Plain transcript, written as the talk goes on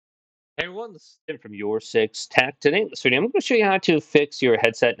Hey everyone, this is Tim from Your Six Tech. Today in this video, I'm going to show you how to fix your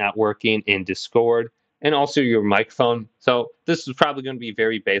headset not working in Discord and also your microphone. So this is probably going to be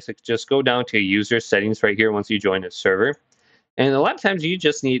very basic. Just go down to user settings right here once you join a server. And a lot of times you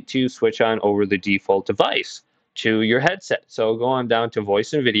just need to switch on over the default device to your headset. So go on down to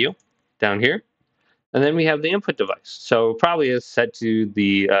voice and video down here. And then we have the input device. So probably is set to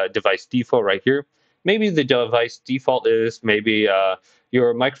the device default right here. Maybe the device default is maybe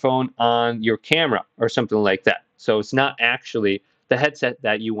your microphone on your camera or something like that. So it's not actually the headset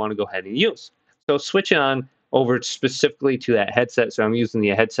that you want to go ahead and use. So switch it on over specifically to that headset. So I'm using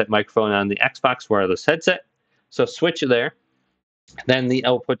the headset microphone on the Xbox wireless headset. So switch it there. Then the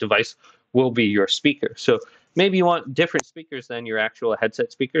output device will be your speaker. So maybe you want different speakers than your actual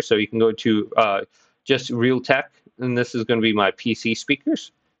headset speaker. So you can go to just Realtek, and this is going to be my PC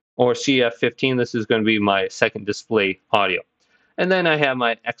speakers, or CF15. This is going to be my second display audio. And then I have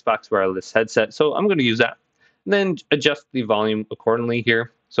my Xbox wireless headset. So I'm going to use that. And then adjust the volume accordingly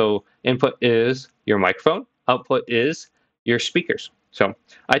here. So input is your microphone, output is your speakers. So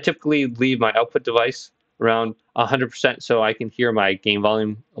I typically leave my output device around 100% so I can hear my game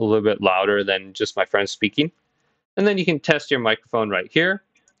volume a little bit louder than just my friends speaking. And then you can test your microphone right here.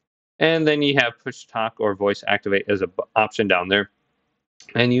 And then you have push talk or voice activate as an option down there.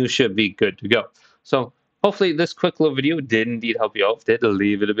 And you should be good to go. So hopefully this quick little video did indeed help you out. If it did,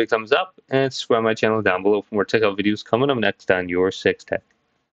 leave it a big thumbs up and subscribe my channel down below for more tech videos coming up next on Your Six Tech.